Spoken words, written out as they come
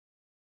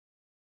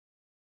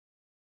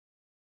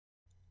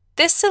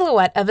This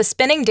silhouette of a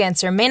spinning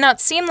dancer may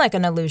not seem like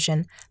an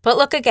illusion, but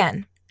look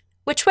again.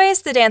 Which way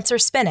is the dancer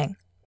spinning?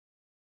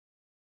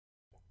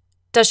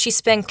 Does she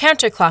spin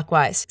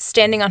counterclockwise,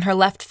 standing on her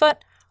left foot,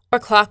 or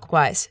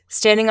clockwise,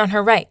 standing on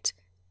her right?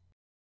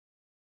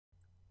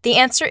 The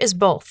answer is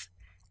both.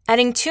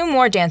 Adding 2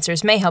 more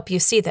dancers may help you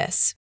see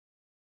this.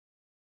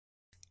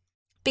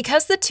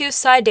 Because the 2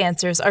 side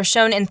dancers are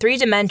shown in 3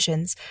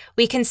 dimensions,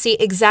 we can see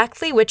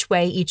exactly which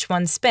way each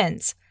one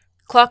spins,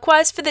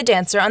 clockwise for the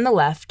dancer on the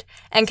left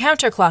and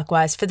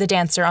counterclockwise for the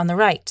dancer on the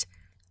right.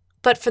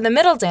 But for the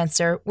middle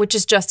dancer, which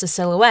is just a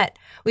silhouette,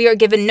 we are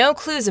given no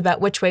clues about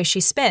which way she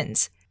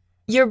spins.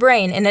 Your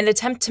brain, in an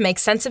attempt to make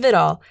sense of it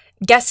all,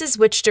 guesses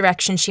which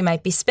direction she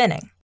might be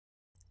spinning.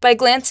 By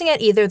glancing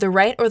at either the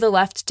right or the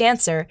left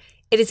dancer,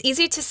 it is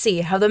easy to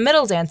see how the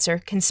middle dancer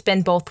can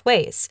spin both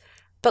ways,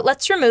 but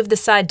let's remove the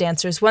side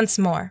dancers once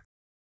more.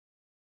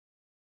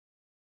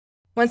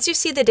 Once you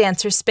see the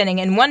dancer spinning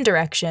in one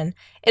direction,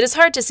 it is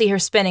hard to see her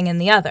spinning in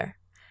the other.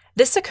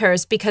 This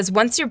occurs because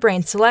once your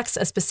brain selects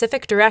a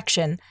specific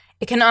direction,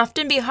 it can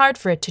often be hard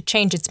for it to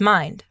change its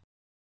mind.